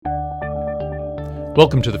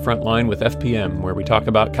Welcome to the Front Line with FPM, where we talk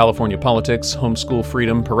about California politics, homeschool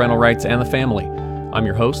freedom, parental rights, and the family. I'm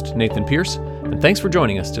your host, Nathan Pierce, and thanks for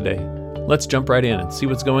joining us today. Let's jump right in and see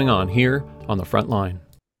what's going on here on the Front Line.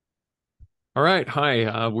 All right,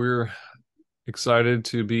 hi. We're excited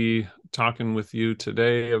to be talking with you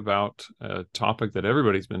today about a topic that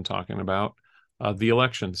everybody's been talking about, the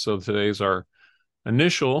election. So today's our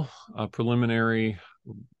initial preliminary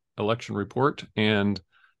election report, and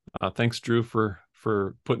thanks, Drew, for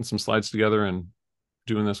putting some slides together and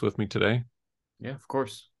doing this with me today. Yeah, of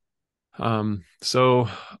course. So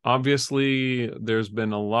obviously there's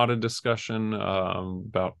been a lot of discussion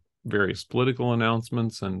about various political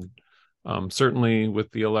announcements, and certainly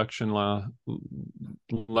with the election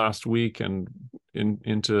last week and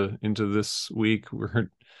into this week,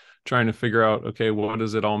 we're trying to figure out, okay, what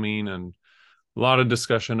does it all mean? And a lot of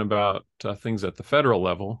discussion about things at the federal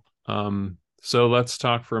level. So let's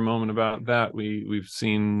talk for a moment about that. We've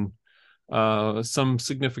seen some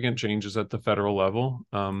significant changes at the federal level,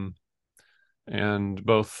 and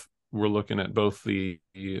we're looking at both the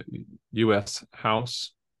U.S.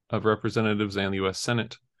 House of Representatives and the U.S.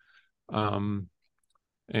 Senate. So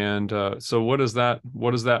what does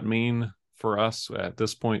that mean for us? At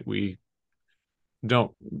this point, we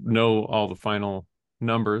don't know all the final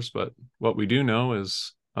numbers, but what we do know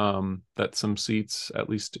is that some seats, at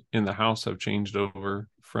least in the House, have changed over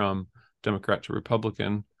from Democrat to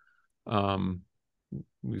Republican.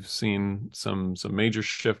 We've seen some major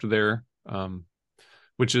shift there,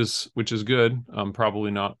 which is good. Probably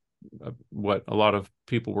not what a lot of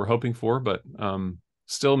people were hoping for, but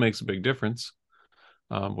still makes a big difference.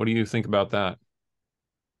 What do you think about that?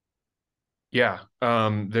 Yeah,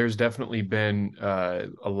 there's definitely been a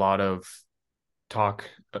lot of talk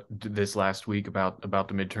this last week about the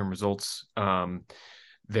midterm results.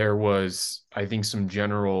 There was, I think, some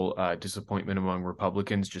general disappointment among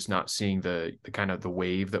Republicans just not seeing the kind of the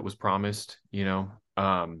wave that was promised,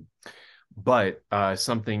 but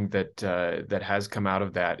something that has come out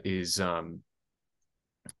of that is a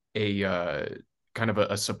kind of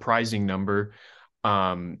a surprising number,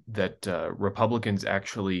 that Republicans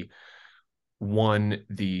actually won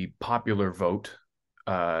the popular vote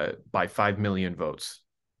by 5 million votes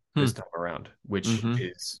this time around, which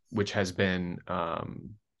has been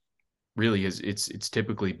really it's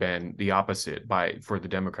typically been the opposite for the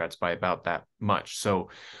Democrats by about that much. So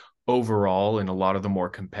overall, in a lot of the more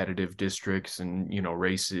competitive districts and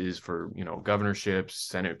races for governorships,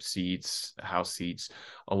 Senate seats, House seats,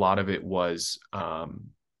 a lot of it was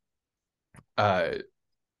it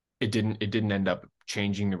didn't end up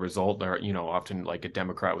changing the result. There, often like a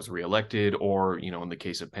Democrat was reelected, or in the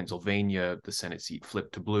case of Pennsylvania, the Senate seat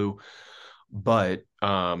flipped to blue. But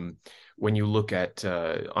when you look at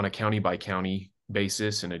on a county by county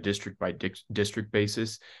basis and a district by district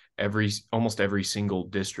basis, almost every single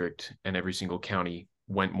district and every single county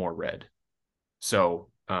went more red. So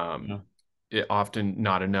it often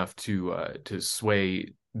not enough to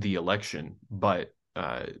sway the election, but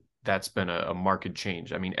that's been a marked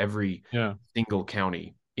change. I mean, every single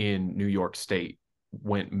county in New York State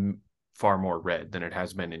went far more red than it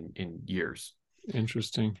has been in years.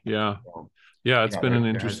 Interesting. Yeah. It's been an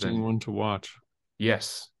interesting one to watch.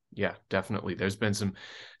 Yes. Yeah, definitely. There's been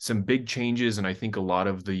some big changes, and I think a lot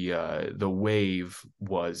of the wave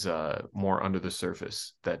was more under the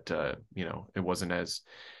surface, that it wasn't as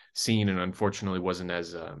seen, and unfortunately wasn't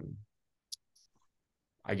as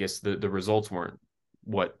I guess the results weren't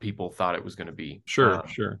what people thought it was going to be. Sure.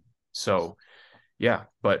 So yeah,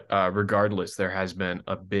 but regardless, there has been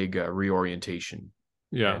a big reorientation.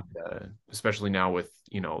 Yeah. And, especially now with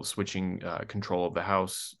switching control of the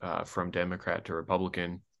House from Democrat to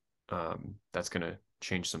Republican, that's going to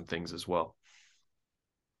change some things as well.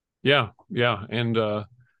 Yeah, and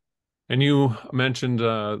you mentioned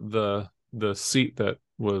the seat that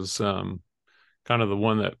was kind of the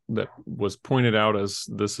one that was pointed out as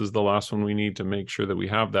this is the last one we need to make sure that we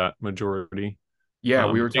have that majority.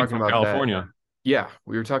 Yeah, we were talking about California. That. Yeah,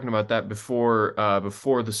 we were talking about that before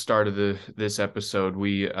the start of this episode.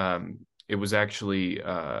 It was actually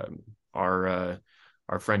our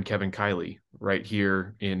friend Kevin Kiley right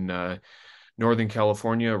here in Northern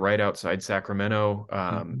California, right outside Sacramento.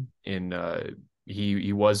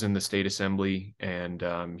 He was in the state assembly, and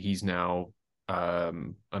he's now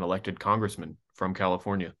an elected congressman from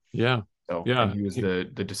California. Yeah. So and he was the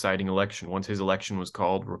deciding election. Once his election was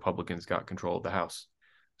called, Republicans got control of the House.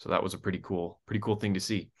 So that was a pretty cool thing to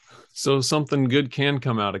see. So something good can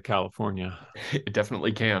come out of California. It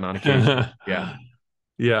definitely can on occasion. Yeah.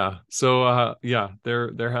 Yeah. So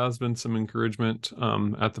there has been some encouragement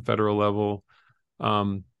at the federal level.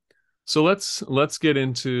 So let's get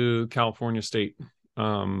into California state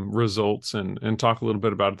results and talk a little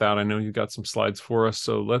bit about that. I know you got some slides for us,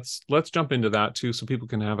 so let's jump into that too, so people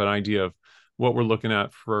can have an idea of what we're looking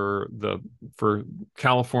at for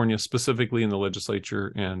California specifically in the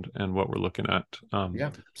legislature and what we're looking at.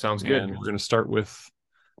 Yeah, sounds good. And we're going to start with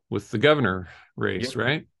the governor race, Yep.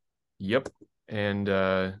 right? Yep. And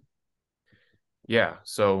yeah,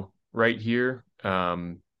 so right here,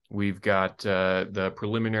 we've got the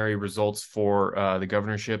preliminary results for the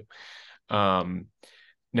governorship. Um,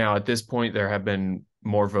 Now, at this point, there have been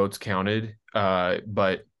more votes counted,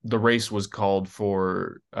 but the race was called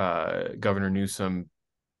for Governor Newsom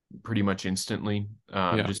pretty much instantly,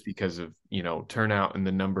 Yeah. just because of turnout and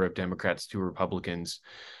the number of Democrats to Republicans.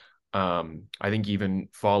 I think even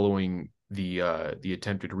following the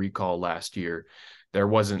attempted recall last year, there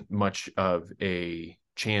wasn't much of a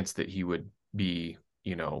chance that he would be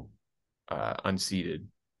unseated.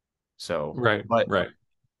 So, Right. but Right.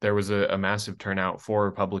 there was a massive turnout for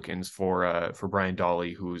Republicans for Brian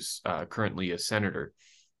Dahle, who's currently a senator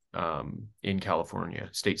in California,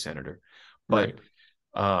 state senator. But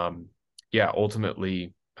Right. um, yeah,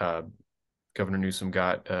 ultimately, Governor Newsom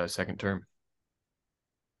got a second term.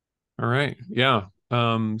 All right. Yeah.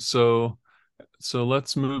 So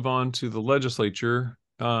let's move on to the legislature.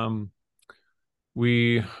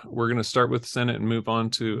 We're going to start with Senate and move on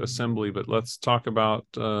to Assembly, but let's talk about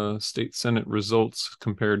state Senate results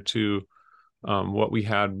compared to what we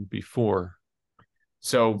had before.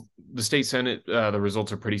 So the state Senate, the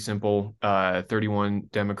results are pretty simple: 31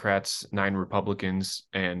 Democrats, 9 Republicans,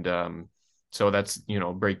 and so that's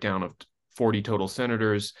breakdown of 40 total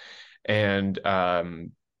senators, and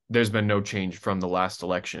there's been no change from the last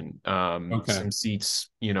election. Okay. Some seats,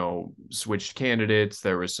 switched candidates.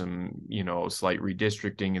 There was some, slight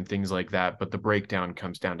redistricting and things like that, but the breakdown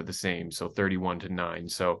comes down to the same. So 31 to 9.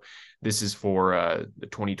 So this is for the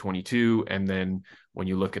 2022, and then when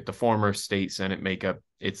you look at the former state Senate makeup,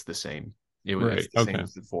 it's the same. It's Right. the same Okay.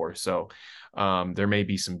 as before. So there may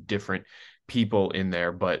be some different people in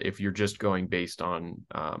there, but if you're just going based on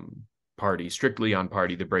party, strictly on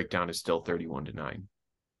party, the breakdown is still 31 to 9.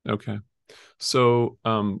 Okay. So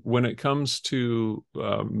when it comes to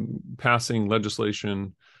passing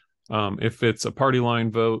legislation, if it's a party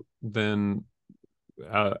line vote, then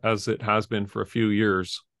as it has been for a few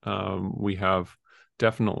years, we have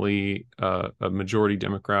definitely a majority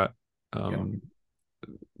Democrat Yeah. um,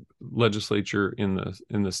 legislature in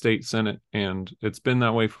the state Senate, and it's been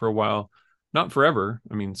that way for a while. Not forever.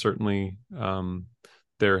 I mean, certainly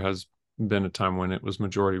there has been a time when it was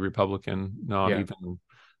majority Republican, Yeah.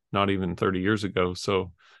 not even 30 years ago.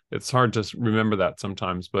 So it's hard to remember that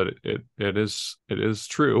sometimes, but it is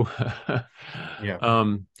true. Yeah.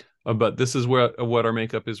 um, but this is what our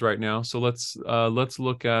makeup is right now. So let's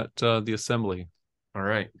look at the assembly. All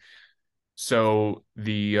right. So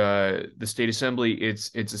the state assembly,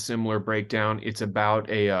 it's a similar breakdown. It's about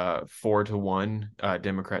a 4-1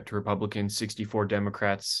 Democrat to Republican, 64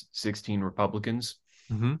 Democrats, 16 Republicans.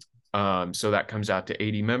 Mm-hmm. So that comes out to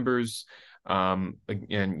 80 members. And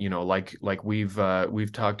like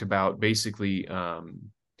we've talked about, basically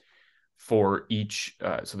for each,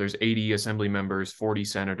 so there's 80 assembly members, 40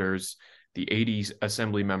 senators. The 80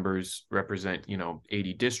 assembly members represent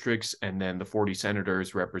 80 districts, and then the 40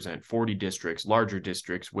 senators represent 40 districts, larger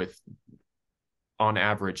districts with on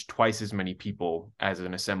average twice as many people as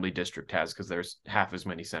an assembly district has, because there's half as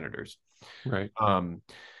many senators. Right. And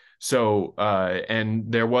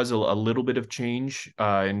there was a little bit of change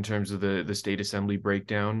in terms of the state assembly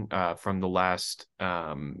breakdown from the last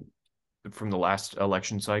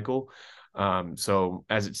election cycle. So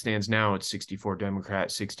as it stands now, it's 64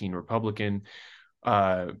 Democrat, 16 Republican.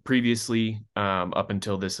 Previously, up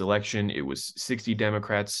until this election, it was 60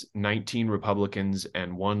 Democrats, 19 Republicans,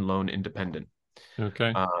 and one lone independent.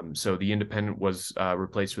 Okay. So the independent was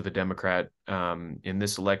replaced with a Democrat in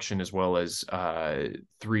this election, as well as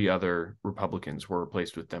 3 other Republicans were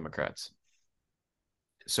replaced with Democrats.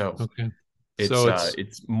 So Okay. So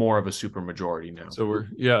it's more of a supermajority now.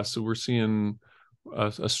 so we're seeing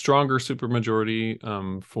a stronger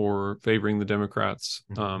supermajority for favoring the Democrats.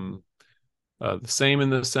 Mm-hmm. The same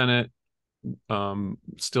in the Senate,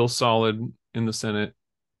 still solid in the Senate,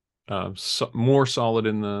 more solid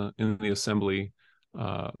in the Assembly.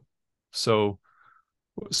 Uh, so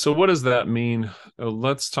so what does that mean?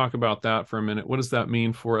 Let's talk about that for a minute. What does that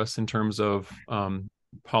mean for us in terms of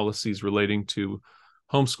policies relating to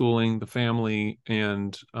homeschooling, the family,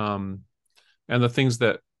 and the things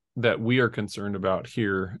that we are concerned about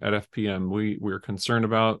here at FPM? We're concerned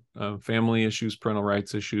about family issues, parental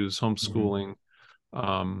rights issues, Mm-hmm. homeschooling,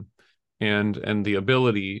 um, and the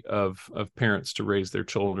ability of parents to raise their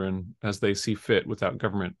children as they see fit without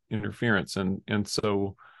government interference. And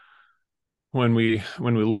so when we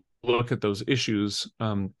look at those issues,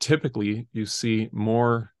 typically you see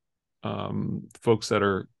more folks that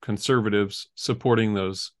are conservatives supporting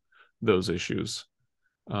those issues.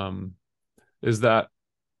 Um, is that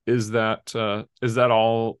is that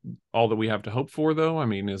all that we have to hope for, though? I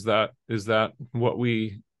mean, is that what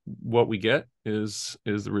we get is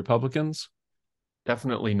the Republicans?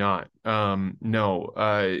 Definitely not.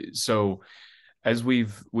 No. So as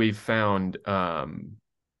we've found,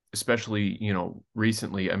 especially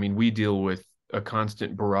recently, I mean, we deal with a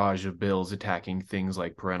constant barrage of bills attacking things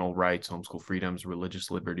like parental rights, homeschool freedoms, religious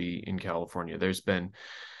liberty in California. There's been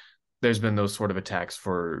those sort of attacks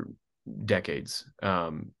for decades,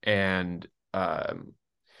 and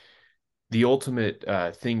the ultimate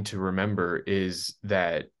thing to remember is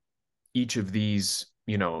that each of these,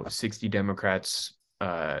 60 Democrats,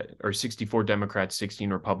 or 64 Democrats, 16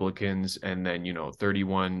 Republicans, and then,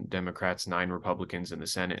 31 Democrats, 9 Republicans in the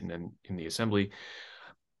Senate and then in the Assembly,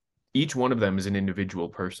 each one of them is an individual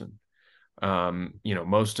person.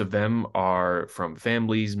 Most of them are from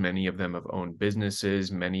families, many of them have owned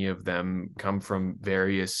businesses, many of them come from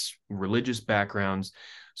various religious backgrounds.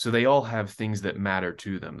 So they all have things that matter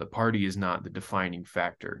to them. The party is not the defining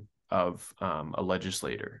factor of a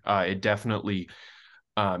legislator. It definitely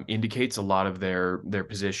indicates a lot of their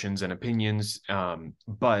positions and opinions,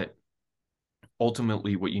 but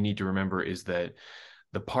ultimately, what you need to remember is that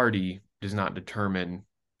the party does not determine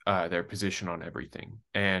their position on everything,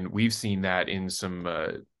 and we've seen that in some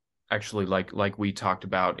actually, like we talked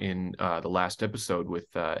about in the last episode with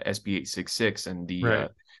SB 866 and Right.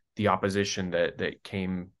 the opposition that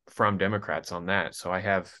came from Democrats on that. So I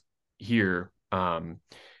have here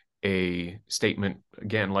a statement,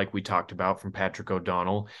 again, like we talked about, from Patrick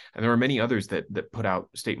O'Donnell, and there are many others that put out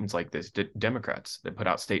statements like this. Democrats that put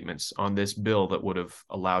out statements on this bill that would have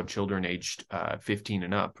allowed children aged 15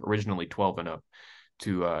 and up, originally 12 and up,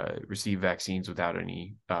 to receive vaccines without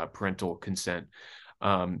any parental consent.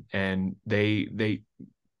 And they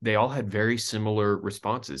all had very similar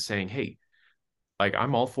responses, saying, "Hey, like,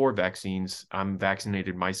 I'm all for vaccines. I'm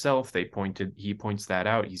vaccinated myself." He points that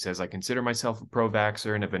out. He says, "I consider myself a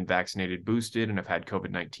pro-vaxxer and have been vaccinated, boosted, and have had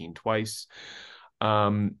COVID-19 twice."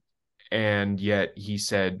 Um, and yet he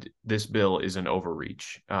said this bill is an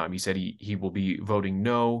overreach. He said he will be voting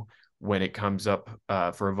no when it comes up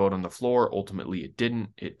for a vote on the floor. Ultimately, it didn't.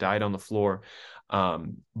 It died on the floor.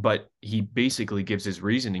 But he basically gives his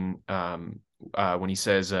reasoning when he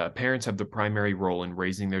says parents have the primary role in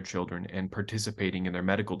raising their children and participating in their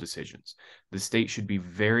medical decisions. The state should be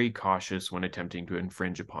very cautious when attempting to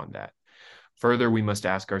infringe upon that. Further, we must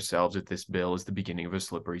ask ourselves if this bill is the beginning of a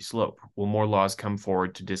slippery slope. Will more laws come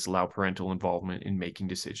forward to disallow parental involvement in making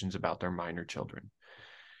decisions about their minor children?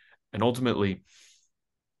 And ultimately,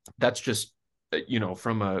 that's just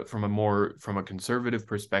from a conservative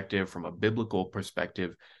perspective, from a biblical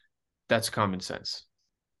perspective, that's common sense.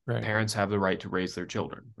 Right. Parents have the right to raise their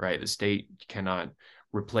children, right? The state cannot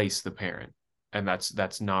replace the parent, and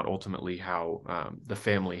that's not ultimately how the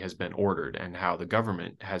family has been ordered and how the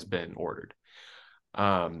government has been ordered.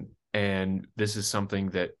 And this is something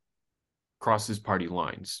that crosses party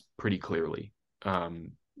lines pretty clearly.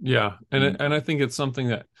 Yeah, and And and I think it's something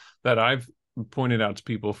that I've pointed out to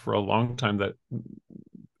people for a long time, that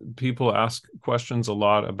people ask questions a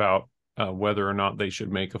lot about whether or not they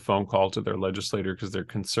should make a phone call to their legislator because they're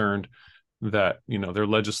concerned that their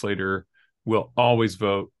legislator will always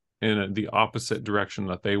vote in the opposite direction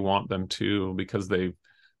that they want them to, because they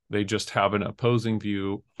just have an opposing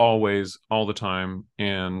view always, all the time,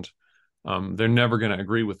 and they're never going to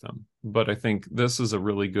agree with them. But I think this is a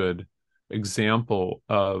really good example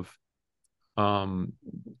of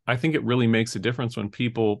I think it really makes a difference when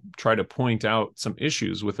people try to point out some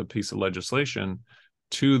issues with a piece of legislation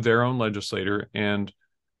to their own legislator. And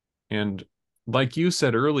like you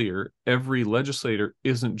said earlier, every legislator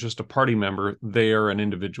isn't just a party member, they are an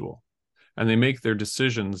individual, and they make their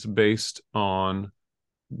decisions based on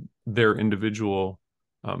their individual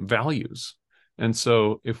values. And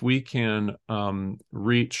so if we can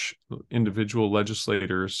reach individual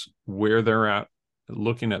legislators where they're at,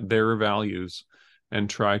 looking at their values, and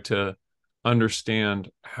try to understand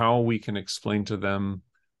how we can explain to them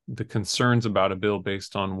the concerns about a bill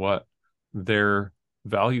based on what their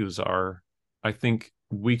values are, I think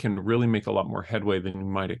we can really make a lot more headway than you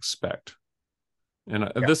might expect. And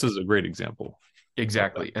this is a great example of that.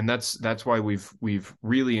 exactly, and that's why we've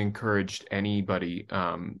really encouraged anybody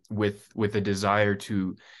with a desire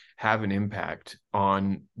to have an impact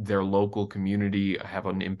on their local community, have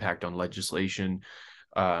an impact on legislation,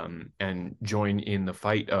 and join in the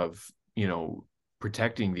fight of,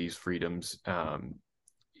 protecting these freedoms,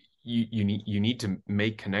 you need to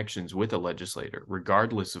make connections with a legislator,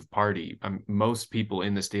 regardless of party. Most people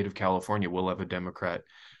in the state of California will have a Democrat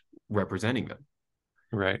representing them,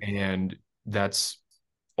 Right. and that's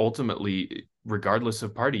ultimately, regardless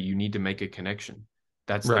of party, you need to make a connection.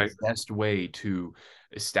 That's the Right. best way to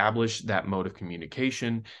establish that mode of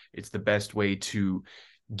communication. It's the best way to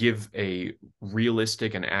give a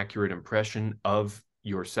realistic and accurate impression of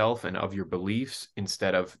yourself and of your beliefs,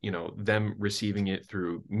 instead of them receiving it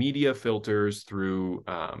through media filters, through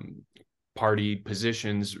party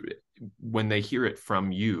positions. When they hear it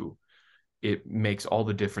from you, it makes all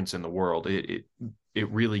the difference in the world. It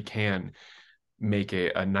really can make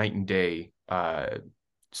a night and day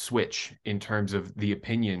switch in terms of the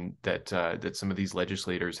opinion that some of these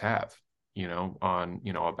legislators have, on,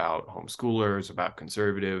 about homeschoolers, about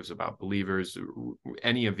conservatives, about believers,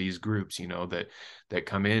 any of these groups, that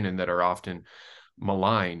come in and that are often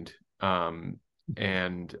maligned. And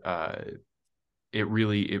it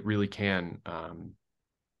really can,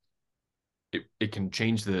 it can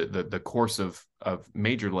change the course of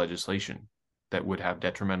major legislation that would have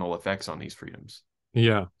detrimental effects on these freedoms.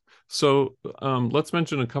 Yeah. So let's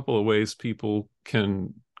mention a couple of ways people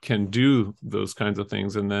can do those kinds of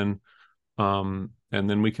things, and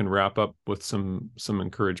then we can wrap up with some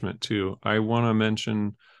encouragement too. I want to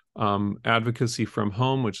mention Advocacy from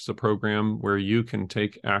Home, which is a program where you can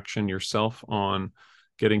take action yourself on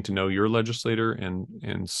getting to know your legislator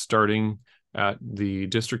and starting at the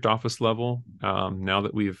district office level. Now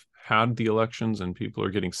that we've had the elections and people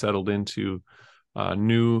are getting settled into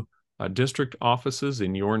new district offices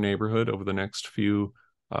in your neighborhood over the next few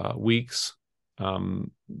weeks,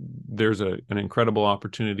 there's an incredible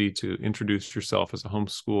opportunity to introduce yourself as a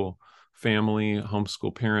homeschool family, a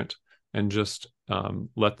homeschool parent, and just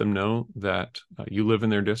let them know that you live in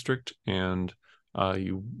their district and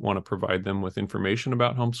you want to provide them with information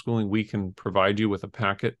about homeschooling. We can provide you with a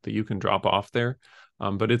packet that you can drop off there.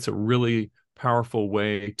 But it's a really powerful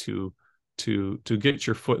way to get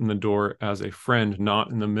your foot in the door as a friend, not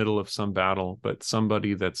in the middle of some battle, but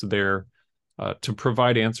somebody that's there to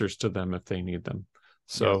provide answers to them if they need them.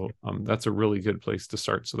 Yeah. So that's a really good place to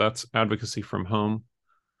start. So that's Advocacy from Home.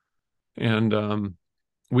 And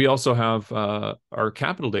we also have our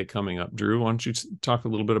Capital Day coming up. Drew, why don't you talk a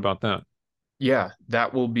little bit about that? Yeah,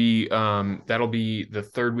 that'll be the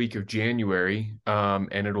third week of January.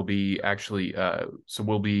 And it'll be actually, so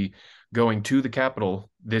we'll be going to the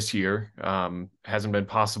Capitol this year. Hasn't been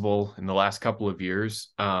possible in the last couple of years.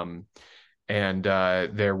 And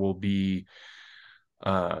there will be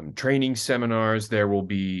training seminars. There will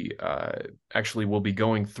be, actually, we'll be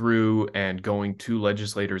going through and going to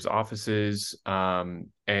legislators' offices,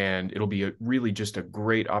 and it'll be really just a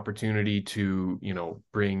great opportunity to,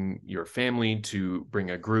 bring your family, to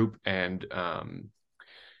bring a group, and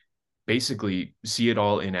basically see it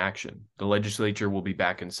all in action. The legislature will be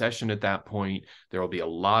back in session at that point. There will be a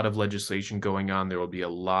lot of legislation going on. There will be a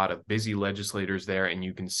lot of busy legislators there, and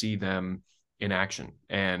you can see them in action.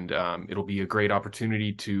 And it'll be a great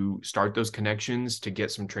opportunity to start those connections, to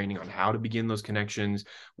get some training on how to begin those connections.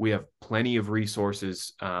 We have plenty of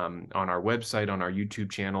resources on our website, on our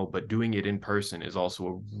YouTube channel, but doing it in person is also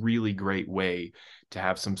a really great way to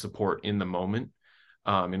have some support in the moment,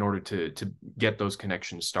 in order to get those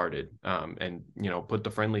connections started, and put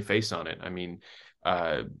the friendly face on it. I mean,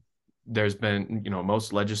 there's been,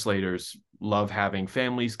 most legislators love having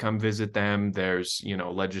families come visit them. There's,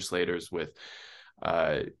 legislators with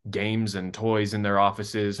games and toys in their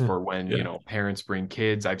offices for when, Yeah. parents bring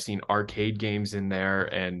kids. I've seen arcade games in there,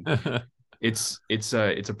 and it's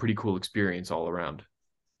a pretty cool experience all around.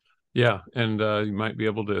 Yeah, and you might be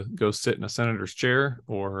able to go sit in a senator's chair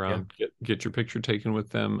or Yeah. get your picture taken with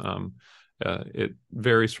them. It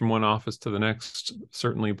varies from one office to the next,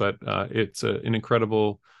 certainly, but it's an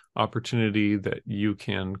incredible opportunity that you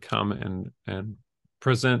can come and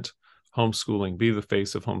present homeschooling, be the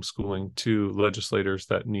face of homeschooling to legislators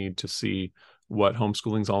that need to see what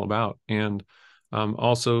homeschooling's all about, and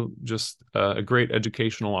also just a great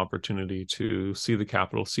educational opportunity to see the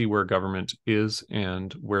Capitol, see where government is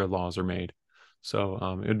and where laws are made.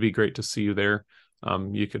 So it would be great to see you there.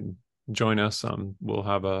 You can join us. We'll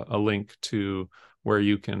have a link to where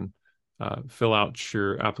you can fill out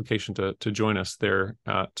your application to join us there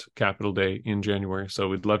at Capitol Day in January. So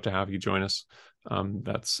we'd love to have you join us.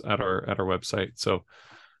 That's at our website. So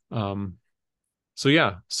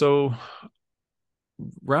yeah. So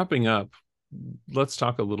wrapping up, let's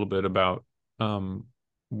talk a little bit about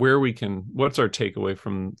where we can, what's our takeaway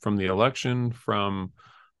from the election, from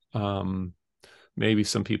um, maybe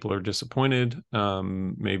some people are disappointed.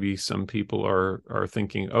 Maybe some people are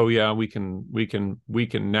thinking, oh yeah, we can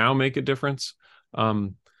now make a difference.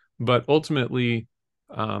 Um, but ultimately,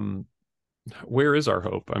 um, where is our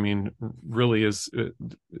hope? I mean, really, is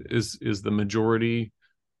the majority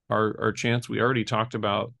our chance? We already talked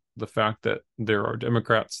about the fact that there are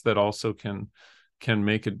Democrats that also can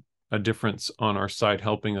make a difference on our side,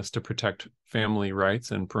 helping us to protect family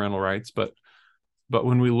rights and parental rights. But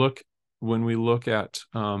when we look at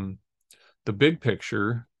the big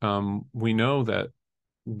picture, we know that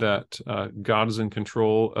God is in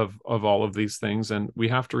control of all of these things, and we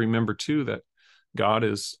have to remember too that God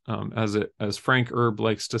is, as Frank Erb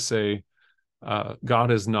likes to say,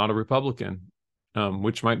 God is not a Republican,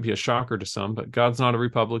 which might be a shocker to some, but God's not a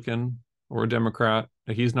Republican or a Democrat.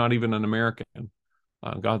 He's not even an American.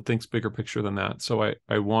 God thinks bigger picture than that. So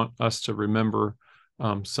I want us to remember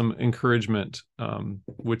some encouragement,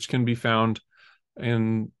 which can be found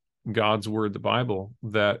in God's word, the Bible,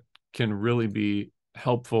 that can really be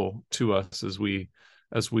helpful to us as we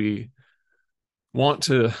want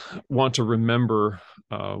to remember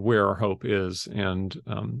where our hope is. And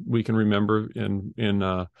we can remember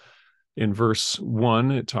in verse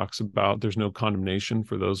 1, it talks about there's no condemnation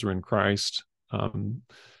for those who are in Christ. And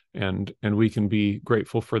we can be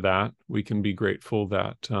grateful for that. We can be grateful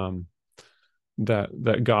that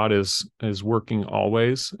God is working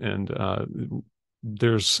always, and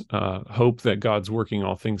there's hope that God's working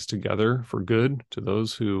all things together for good to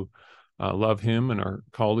those who love Him and are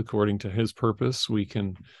called according to His purpose. We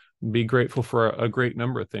can be grateful for a great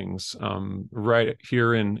number of things. Right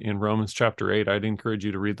here in Romans chapter 8, I'd encourage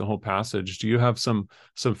you to read the whole passage. Do you have some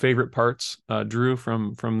favorite parts, Drew,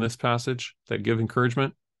 from this passage that give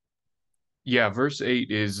encouragement? Yeah, verse 8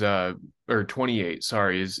 is or 28,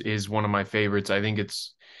 sorry, is one of my favorites. I think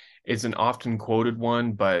it's an often quoted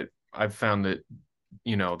one, but I've found that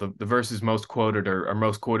the verses most quoted are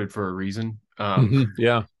most quoted for a reason.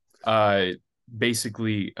 Yeah. Uh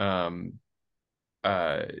Basically, uh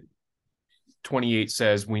 28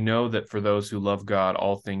 says, "We know that for those who love God,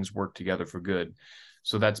 all things work together for good."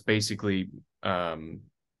 So that's basically, for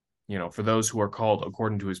those who are called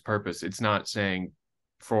according to His purpose. It's not saying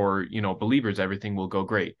for believers everything will go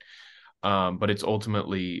great, but it's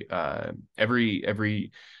ultimately,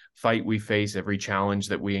 every fight we face, every challenge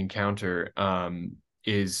that we encounter,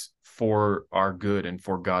 is for our good and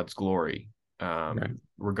for God's glory, Right.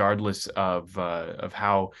 regardless of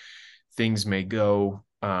how things may go,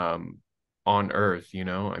 on earth.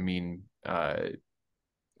 I mean,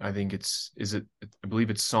 I think I believe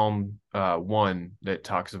it's Psalm 1 that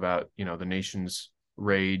talks about, the nations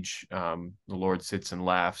rage, the Lord sits and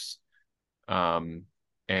laughs. Um,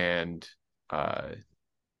 and uh,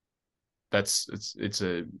 it's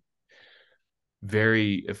a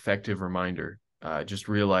very effective reminder, just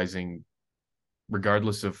realizing,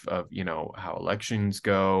 regardless of how elections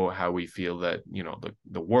go, how we feel that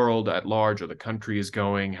the world at large or the country is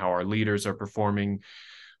going, how our leaders are performing,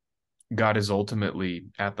 God is ultimately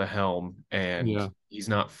at the helm, and Yeah. He's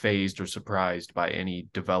not fazed or surprised by any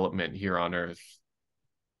development here on earth.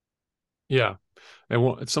 Yeah.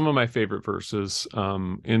 And some of my favorite verses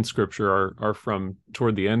in Scripture are from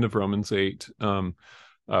toward the end of Romans 8.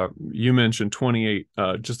 You mentioned 28,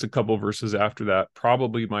 just a couple verses after that.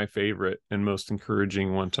 Probably my favorite and most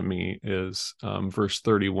encouraging one to me is verse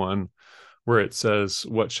 31, where it says,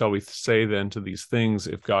 "What shall we say then to these things?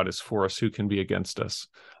 If God is for us, who can be against us?"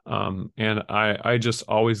 And I just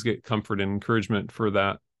always get comfort and encouragement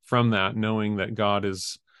from that, knowing that God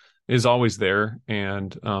is always there,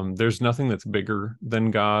 and there's nothing that's bigger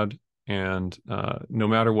than God. And no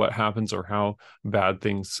matter what happens or how bad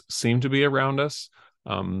things seem to be around us,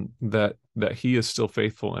 that He is still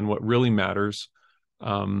faithful. And what really matters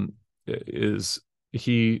is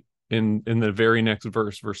He, in the very next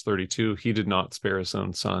verse, verse 32, He did not spare His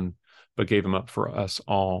own Son, but gave Him up for us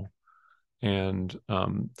all. And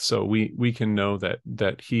so we can know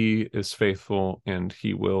that He is faithful, and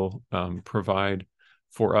He will provide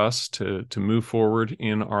for us to move forward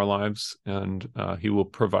in our lives, and He will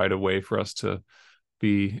provide a way for us to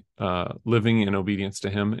be living in obedience to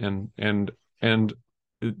Him. And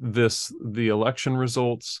the election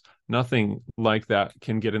results, nothing like that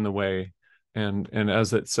can get in the way. And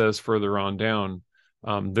as it says further on down,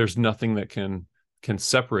 there's nothing that can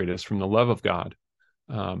separate us from the love of God.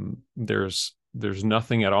 There's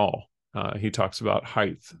nothing at all. He talks about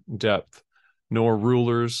height, depth, nor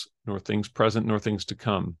rulers, nor things present, nor things to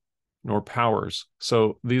come, nor powers.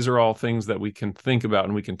 So these are all things that we can think about,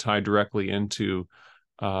 and we can tie directly into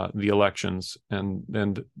the elections, and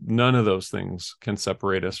none of those things can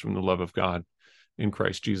separate us from the love of God in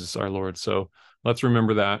Christ Jesus our Lord. So let's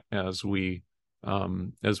remember that as we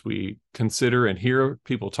consider and hear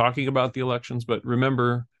people talking about the elections, but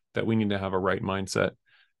remember that we need to have a right mindset,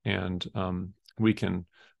 and we can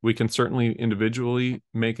certainly individually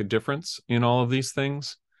make a difference in all of these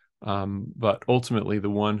things, but ultimately the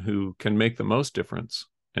one who can make the most difference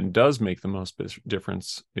and does make the most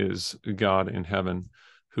difference is God in heaven,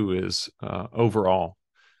 who is over all.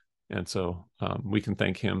 And so we can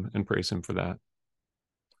thank him and praise him for that.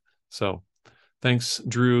 So thanks,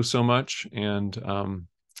 Drew, so much. And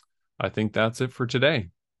I think that's it for today.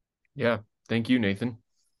 Yeah. Thank you, Nathan.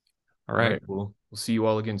 All right. We'll see you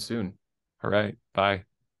all again soon. All right. Bye.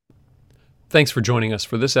 Thanks for joining us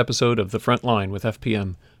for this episode of The Front Line with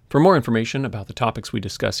FPM. For more information about the topics we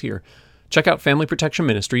discuss here, check out Family Protection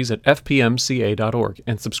Ministries at fpmca.org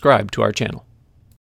and subscribe to our channel.